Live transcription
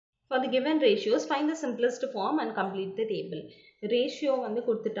the given ratios, find the simplest form and complete the table. Ratio வந்து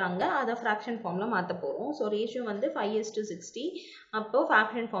கொடுத்துட்டாங்க, அதை fraction formல மாத்த போறோம். So ratio வந்து 5:60. அப்போ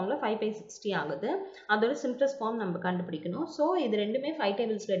fraction formல 5/60 ஆகுது. அதோட simplest form நம்ம கண்டுபிடிக்கணும். So இது ரெண்டுமே 5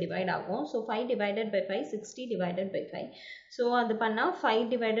 tablesல divide ஆகும். So 5 divided by 5, 60 divided by 5. So அது பண்ணா 5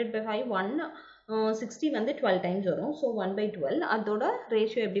 divided by 5, 1. 60 வந்து 12 times வரும். So 1/12. அதோட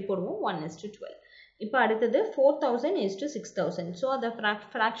ratio எப்படி போடுவோம்? 1:12. இப்போ அடுத்தது 4000:6000. So the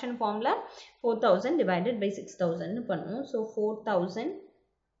fraction formல 4000 divided by 6000 பண்ணுவோம். So 4000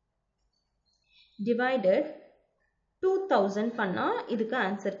 divided 2000 பண்ணா இதுக்கு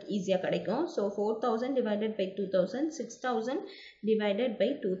ஆன்சர் ஈஸியா கிடைக்கும். So 4000 divided by 2000, 6000 divided by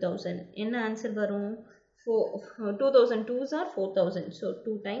 2000. என்ன ஆன்சர் வரும்? 2002s are 4000. So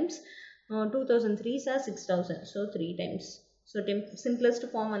 2 times. 2003s are 6000. So 3 times. So simplest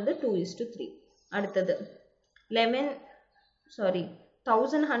form வந்து 2:3. அடுத்தது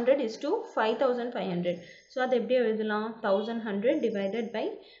 1100 is to 5500. So அது எப்படி எழுதலாம்? 1100 divided by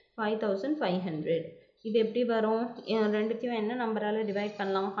 5500. இது எப்படி வரும்? ரெண்டுத்தையும் என்ன நம்பரால டிவைட்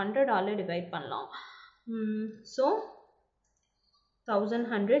பண்ணலாம்? 100 ஆல டிவைட் பண்ணலாம். So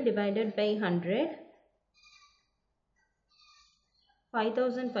 1100 divided by 100,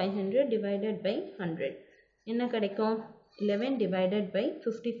 5500 divided by 100. என்ன கிடைக்கும்? 11 divided by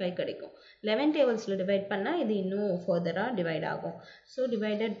 55 கிடைக்கும். 11 tablesல divide பண்ணா இது இன்னும் further divide ஆகும். So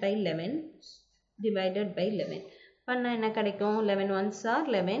divided by 11 divided by 11 பண்ணா என்ன கிடைக்கும்? 11 ones are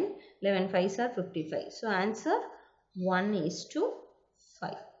 11, 11 fives are 55. So answer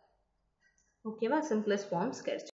 1:5. ஓகேவா? simplest forms கிடைச்சு.